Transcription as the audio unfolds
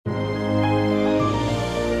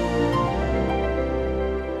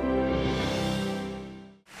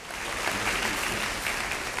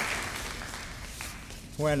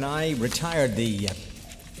When I retired, the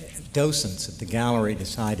docents at the gallery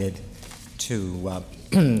decided to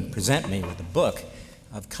present me with a book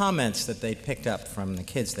of comments that they picked up from the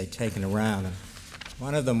kids they'd taken around. And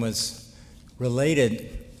one of them was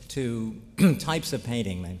related to types of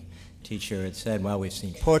painting. The teacher had said, well, we've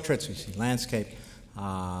seen portraits, we've seen landscape.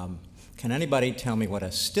 Can anybody tell me what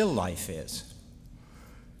a still life is?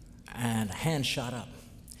 And a hand shot up.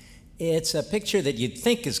 It's a picture that you'd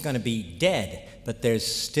think is going to be dead, but there's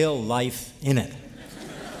still life in it.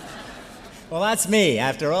 Well, that's me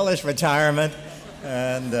after all this retirement.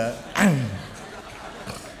 And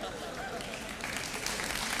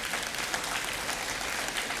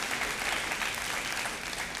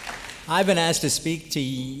I've been asked to speak to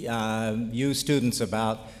you students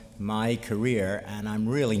about my career, and I'm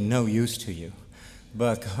really no use to you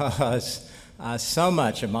because so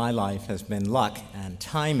much of my life has been luck and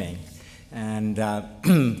timing. And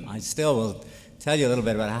I still will tell you a little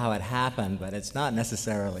bit about how it happened, but it's not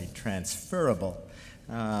necessarily transferable.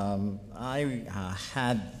 I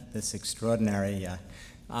had this extraordinary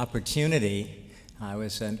opportunity. I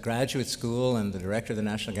was in graduate school, and the director of the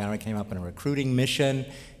National Gallery came up on a recruiting mission.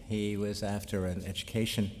 He was after an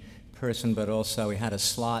education person, but also he had a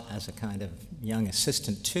slot as a kind of young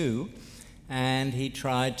assistant too. And he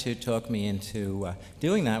tried to talk me into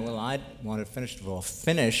doing that. Well, I wanted to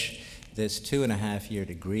finish this 2.5-year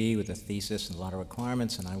degree with a thesis and a lot of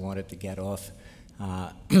requirements, and I wanted to get off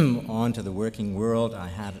onto the working world. I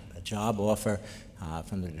had a job offer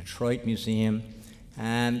from the Detroit Museum,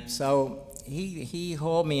 and so he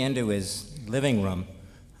hauled me into his living room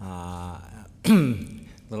a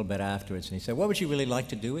little bit afterwards, and he said, what would you really like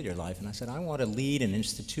to do with your life? And I said, I want to lead an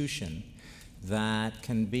institution that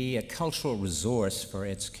can be a cultural resource for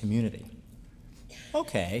its community.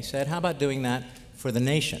 Okay, he said, how about doing that for the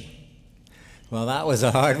nation? Well, that was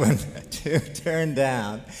a hard one to turn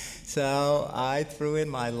down. So I threw in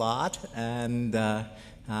my lot and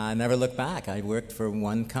never looked back. I worked for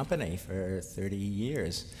one company for 30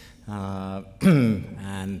 years.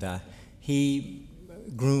 And he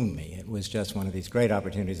groomed me. It was just one of these great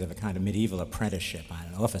opportunities of a kind of medieval apprenticeship. I had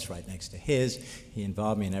an office right next to his. He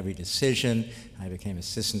involved me in every decision. I became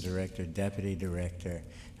assistant director, deputy director,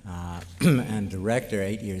 and director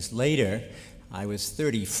 8 years later. I was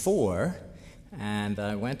 34, and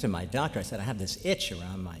I went to my doctor. I said, I have this itch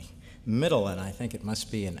around my middle, and I think it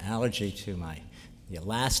must be an allergy to the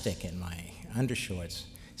elastic in my undershorts.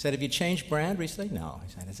 He said, have you changed brand recently? No.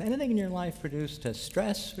 He said, has anything in your life produced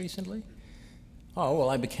stress recently? Oh, well,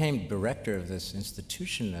 I became director of this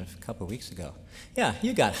institution a couple of weeks ago. Yeah,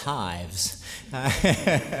 you got hives.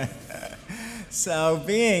 So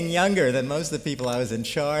being younger than most of the people I was in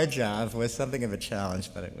charge of was something of a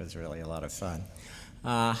challenge, but it was really a lot of fun.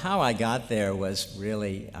 How I got there was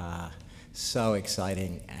really so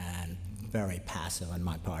exciting and very passive on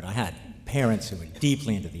my part. I had parents who were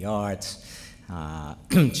deeply into the arts,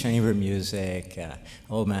 chamber music,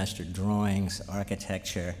 old master drawings,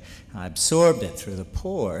 architecture. I absorbed it through the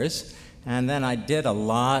pores, and then I did a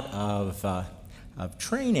lot of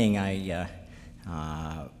training. I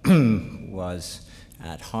was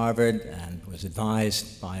at Harvard and was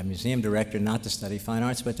advised by a museum director not to study fine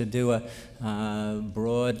arts, but to do a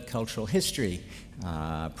broad cultural history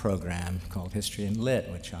program called History and Lit,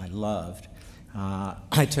 which I loved.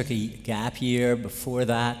 I took a gap year before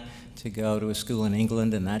that to go to a school in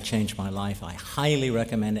England, and that changed my life. I highly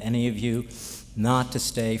recommend any of you not to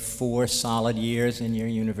stay 4 solid years in your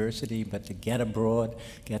university, but to get abroad,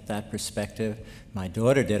 get that perspective. My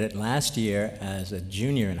daughter did it last year as a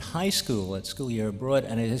junior in high school at School Year Abroad,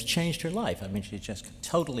 and it has changed her life. I mean, she's just a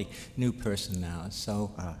totally new person now,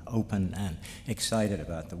 so open and excited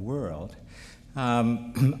about the world.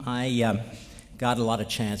 I got a lot of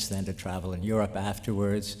chance then to travel in Europe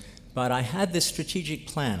afterwards, but I had this strategic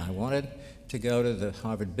plan. I wanted to go to the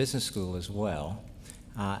Harvard Business School as well.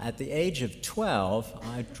 At the age of 12,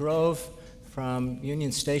 I drove from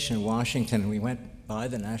Union Station in Washington, and we went by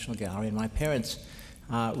the National Gallery, and my parents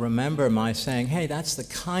remember my saying, hey, that's the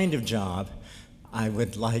kind of job I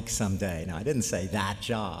would like someday. Now, I didn't say that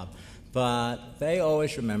job, but they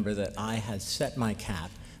always remember that I had set my cap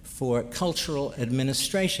for cultural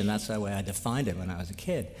administration. That's the way I defined it when I was a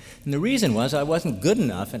kid. And the reason was I wasn't good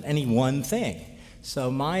enough at any one thing.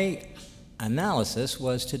 So my analysis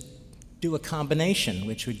was to do a combination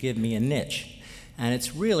which would give me a niche. And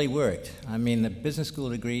it's really worked. I mean, the business school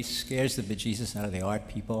degree scares the bejesus out of the art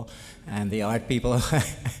people, and the art people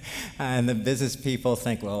and the business people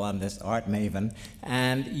think, well, I'm this art maven.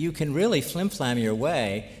 And you can really flim-flam your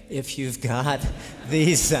way if you've got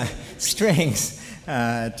these strings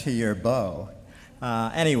to your bow.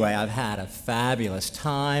 Anyway, I've had a fabulous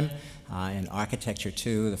time in architecture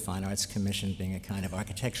too, the Fine Arts Commission being a kind of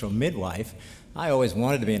architectural midwife. I always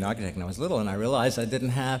wanted to be an architect when I was little, and I realized I didn't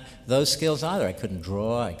have those skills either. I couldn't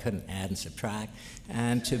draw, I couldn't add and subtract.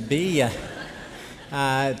 And to be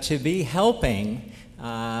helping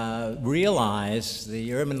realize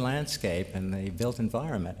the urban landscape and the built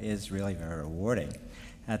environment is really very rewarding.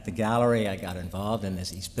 At the gallery, I got involved in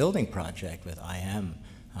this East Building project with IM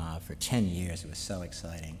for 10 years. It was so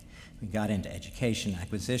exciting. We got into education,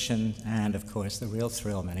 acquisition, and of course the real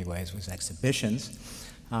thrill in many ways was exhibitions.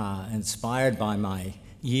 Inspired by my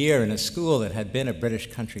year in a school that had been a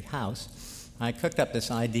British country house, I cooked up this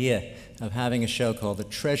idea of having a show called The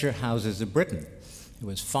Treasure Houses of Britain. It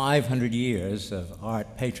was 500 years of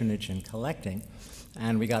art patronage and collecting,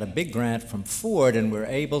 and we got a big grant from Ford, and were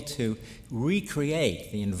able to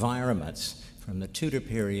recreate the environments from the Tudor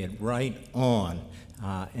period right on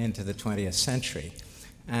into the 20th century.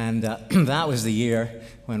 And that was the year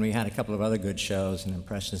when we had a couple of other good shows, an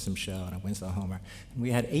Impressionism show and a Winslow Homer. And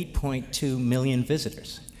we had 8.2 million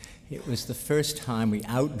visitors. It was the first time we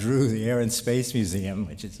outdrew the Air and Space Museum,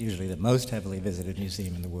 which is usually the most heavily visited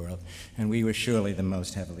museum in the world, and we were surely the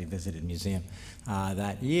most heavily visited museum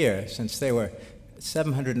that year, since there were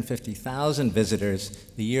 750,000 visitors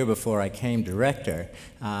the year before I came director.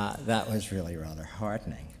 That was really rather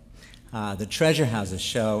heartening. The Treasure Houses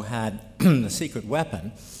show had the secret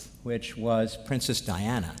weapon, which was Princess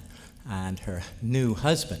Diana, and her new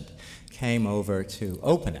husband came over to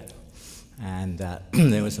open it. And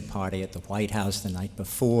there was a party at the White House the night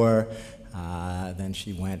before. Then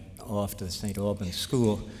she went off to the St. Albans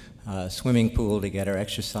School swimming pool to get her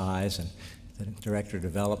exercise, and the director of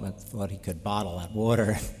development thought he could bottle that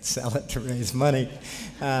water and sell it to raise money.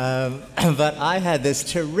 But I had this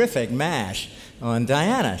terrific mash on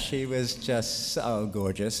Diana. She was just so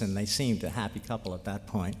gorgeous, and they seemed a happy couple at that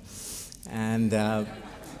point. And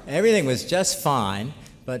everything was just fine,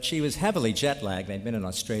 but she was heavily jet-lagged. They'd been in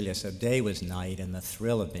Australia, so day was night, and the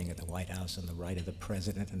thrill of being at the White House on the right of the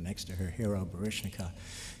president and next to her hero, Baryshnikov,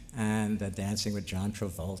 and dancing with John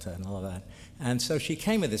Travolta and all of that. And so she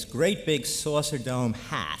came with this great big saucer dome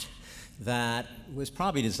hat that was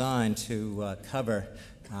probably designed to cover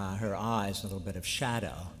her eyes, a little bit of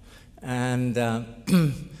shadow. And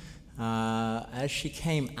as she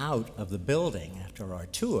came out of the building after our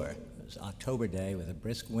tour, it was October day with a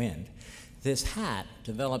brisk wind, this hat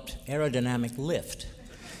developed aerodynamic lift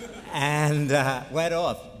and went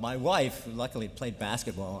off. My wife, who luckily played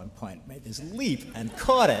basketball at one point, made this leap and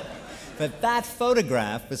caught it. But that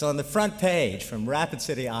photograph was on the front page from Rapid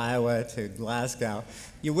City, Iowa to Glasgow.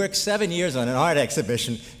 You work 7 years on an art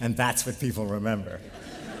exhibition, and that's what people remember.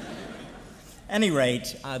 At any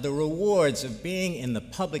rate, the rewards of being in the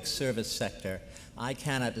public service sector, I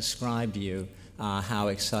cannot describe to you how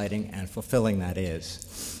exciting and fulfilling that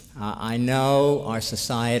is. I know our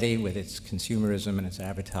society, with its consumerism and its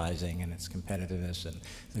advertising and its competitiveness and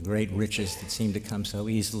the great riches that seemed to come so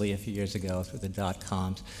easily a few years ago through the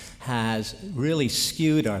dot-coms, has really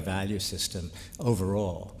skewed our value system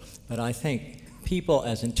overall. But I think people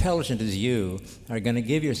as intelligent as you are going to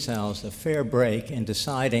give yourselves a fair break in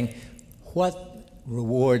deciding what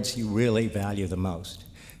rewards you really value the most.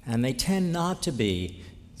 And they tend not to be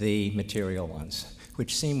the material ones,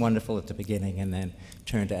 which seem wonderful at the beginning and then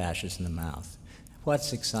turn to ashes in the mouth.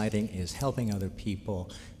 What's exciting is helping other people,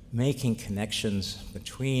 making connections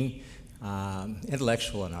between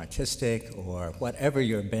intellectual and artistic, or whatever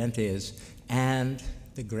your bent is, and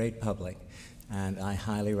the great public. And I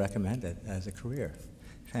highly recommend it as a career.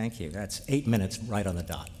 Thank you. That's 8 minutes right on the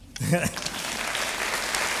dot.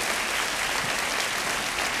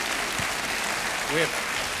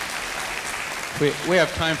 We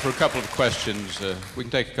have time for a couple of questions. We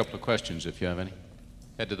can take a couple of questions if you have any.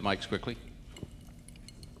 Head to the mics quickly.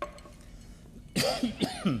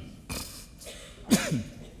 Hello,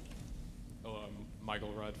 I'm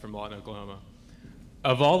Michael Rudd from Lawton, Oklahoma.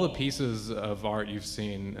 Of all the pieces of art you've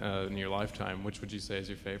seen in your lifetime, which would you say is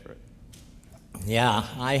your favorite? Yeah,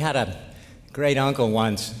 I had a great uncle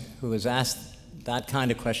once who was asked that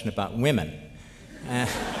kind of question about women.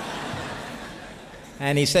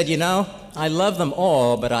 And he said, you know, I love them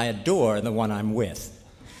all, but I adore the one I'm with.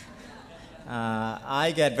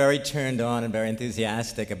 I get very turned on and very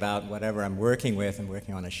enthusiastic about whatever I'm working with. I'm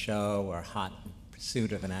working on a show or hot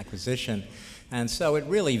pursuit of an acquisition. And so it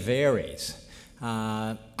really varies.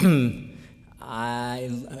 I,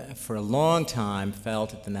 for a long time,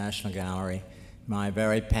 felt at the National Gallery my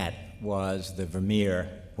very pet was the Vermeer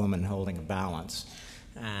woman holding a balance.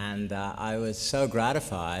 And I was so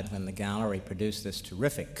gratified when the gallery produced this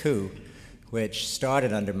terrific coup which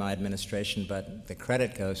started under my administration, but the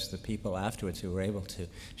credit goes to the people afterwards who were able to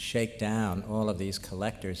shake down all of these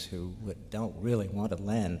collectors who don't really want to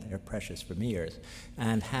lend their precious Vermeers,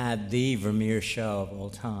 and had the Vermeer show of all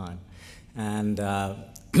time. And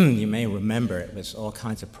you may remember it was all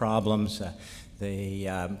kinds of problems.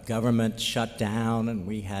 The government shut down, and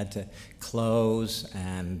we had to close,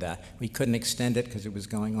 and we couldn't extend it because it was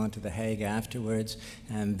going on to The Hague afterwards.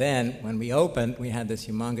 And then when we opened, we had this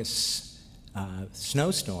humongous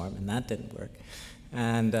snowstorm, and that didn't work.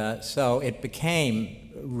 And so it became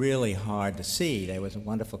really hard to see. There was a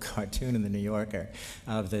wonderful cartoon in the New Yorker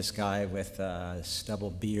of this guy with a stubble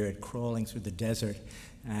beard crawling through the desert,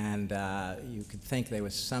 and you could think there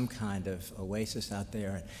was some kind of oasis out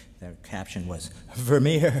there. Their caption was,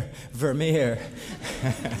 "Vermeer, Vermeer."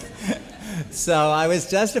 So I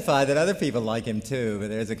was justified that other people like him too, but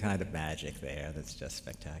there's a kind of magic there that's just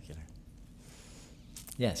spectacular.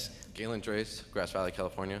 Yes? Galen Drace, Grass Valley,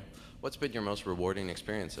 California. What's been your most rewarding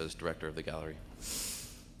experience as director of the gallery?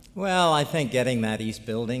 Well, I think getting that East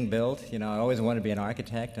Building built. You know, I always wanted to be an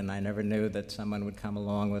architect, and I never knew that someone would come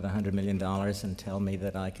along with $100 million and tell me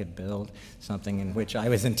that I could build something in which I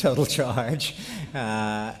was in total charge.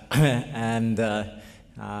 And a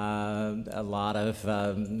lot of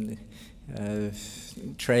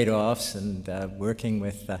trade-offs and working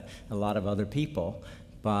with a lot of other people.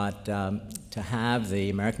 But to have the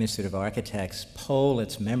American Institute of Architects poll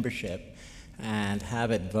its membership and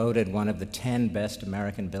have it voted one of the 10 best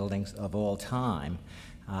American buildings of all time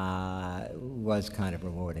was kind of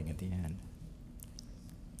rewarding at the end.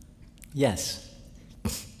 Yes?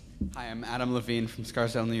 Hi, I'm Adam Levine from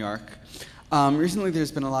Scarsdale, New York. Recently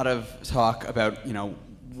there's been a lot of talk about,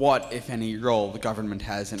 what, if any, role the government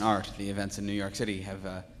has in art. The events in New York City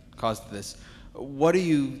have caused this. What do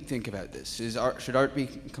you think about this? Should art be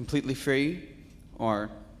completely free, or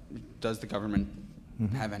does the government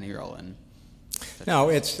have any role in? No,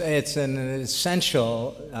 it's an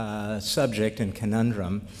essential subject and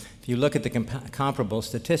conundrum. If you look at the comparable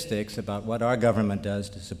statistics about what our government does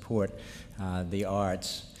to support the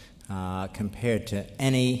arts compared to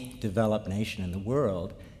any developed nation in the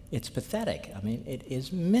world, it's pathetic. I mean, it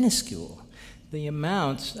is minuscule. The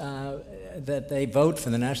amounts that they vote for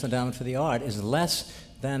the National Endowment for the Art is less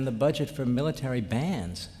than the budget for military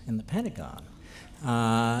bands in the Pentagon.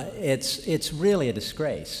 It's really a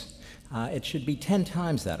disgrace. It should be 10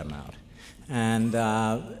 times that amount. And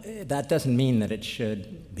that doesn't mean that it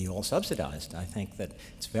should be all subsidized. I think that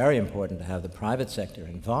it's very important to have the private sector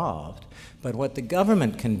involved. But what the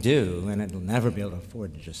government can do, and it'll never be able to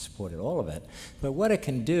afford to just support all of it, but what it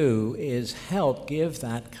can do is help give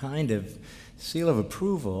that kind of seal of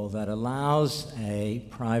approval that allows a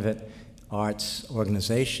private arts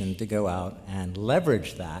organization to go out and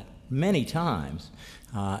leverage that many times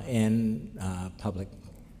in public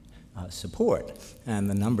support. And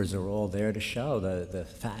the numbers are all there to show the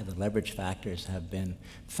leverage factors have been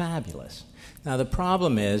fabulous. Now the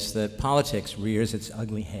problem is that politics rears its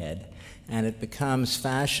ugly head, and it becomes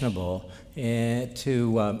fashionable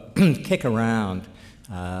to kick around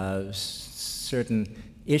certain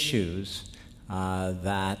issues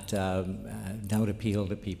that don't appeal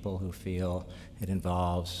to people who feel it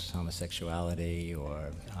involves homosexuality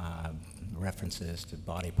or references to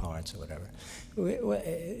body parts or whatever.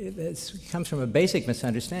 It comes from a basic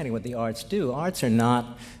misunderstanding what the arts do. Arts are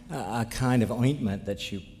not a kind of ointment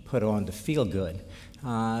that you put on to feel good.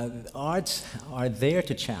 Arts are there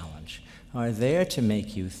to challenge, are there to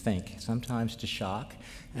make you think, sometimes to shock,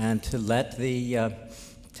 and to let the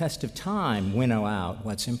test of time winnow out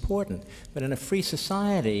what's important. But in a free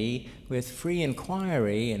society with free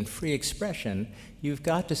inquiry and free expression, you've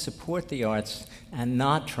got to support the arts and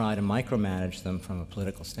not try to micromanage them from a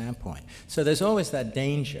political standpoint. So there's always that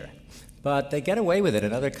danger. But they get away with it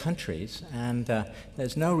in other countries, and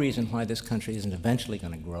there's no reason why this country isn't eventually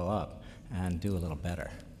going to grow up and do a little better.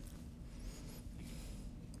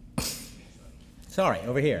 Sorry,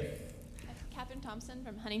 over here. Catherine Thompson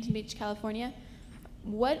from Huntington Beach, California.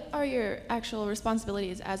 What are your actual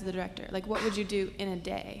responsibilities as the director? Like, what would you do in a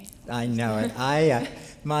day? I know it.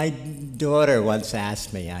 My daughter once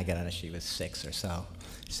asked me, she was 6 or so,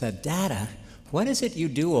 said, "Dada, what is it you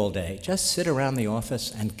do all day? Just sit around the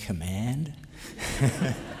office and command?"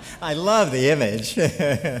 I love the image.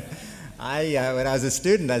 When I was a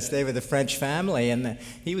student, I stayed with a French family, and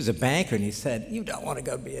he was a banker, and he said, "You don't want to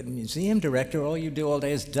go be a museum director. All you do all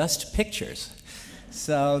day is dust pictures."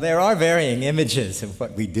 So there are varying images of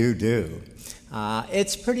what we do.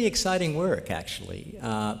 It's pretty exciting work, actually,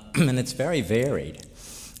 and it's very varied.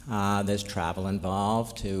 There's travel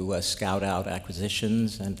involved to scout out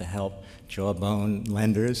acquisitions and to help jawbone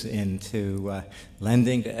lenders into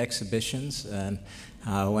lending to exhibitions. And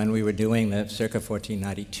when we were doing the circa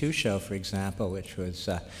 1492 show, for example, which was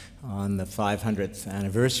on the 500th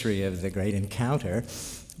anniversary of the Great Encounter,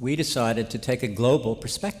 we decided to take a global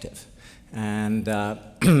perspective. And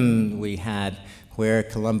we had where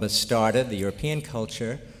Columbus started, the European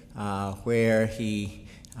culture, where he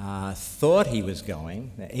thought he was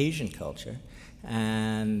going, the Asian culture,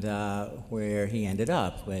 and where he ended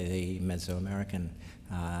up with the Mesoamerican,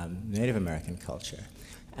 Native American culture.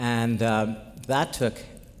 And that took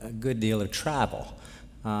a good deal of travel.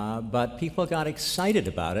 But people got excited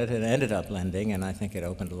about it. It ended up lending, and I think it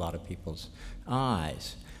opened a lot of people's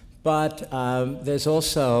eyes. But there's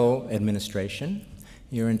also administration.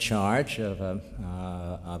 You're in charge of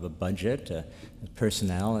a budget.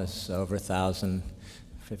 Personnel is over 1,000,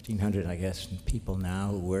 1,500, I guess, people now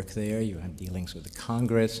who work there. You have dealings with the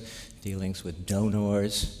Congress, dealings with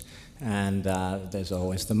donors, and there's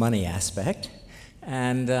always the money aspect.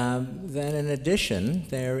 And then in addition,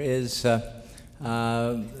 there is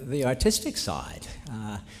the artistic side.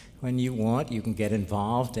 When you want, you can get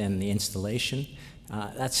involved in the installation.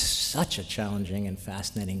 That's such a challenging and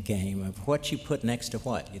fascinating game of what you put next to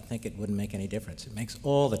what. You'd think it wouldn't make any difference. It makes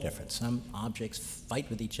all the difference. Some objects fight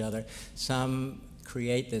with each other. Some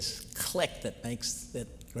create this click that makes it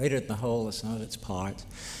greater than the whole of some of its parts.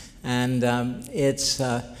 And it's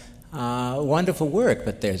wonderful work,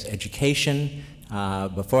 but there's education.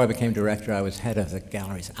 Before I became director, I was head of the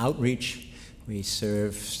gallery's outreach. We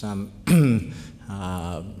serve some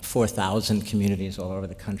 4,000 communities all over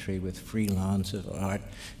the country with free loans of art,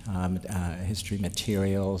 history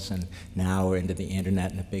materials, and now we're into the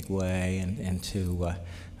internet in a big way and into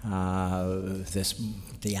this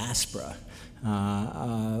diaspora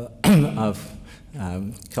of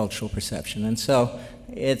cultural perception. And so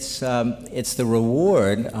it's the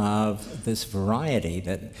reward of this variety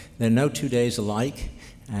that there are no 2 days alike,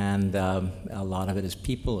 and a lot of it is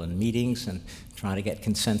people and meetings and trying to get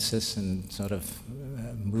consensus and sort of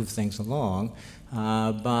move things along.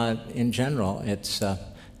 But in general,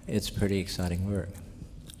 it's pretty exciting work.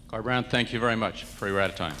 Garth Browne, thank you very much. We're out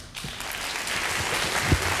of time.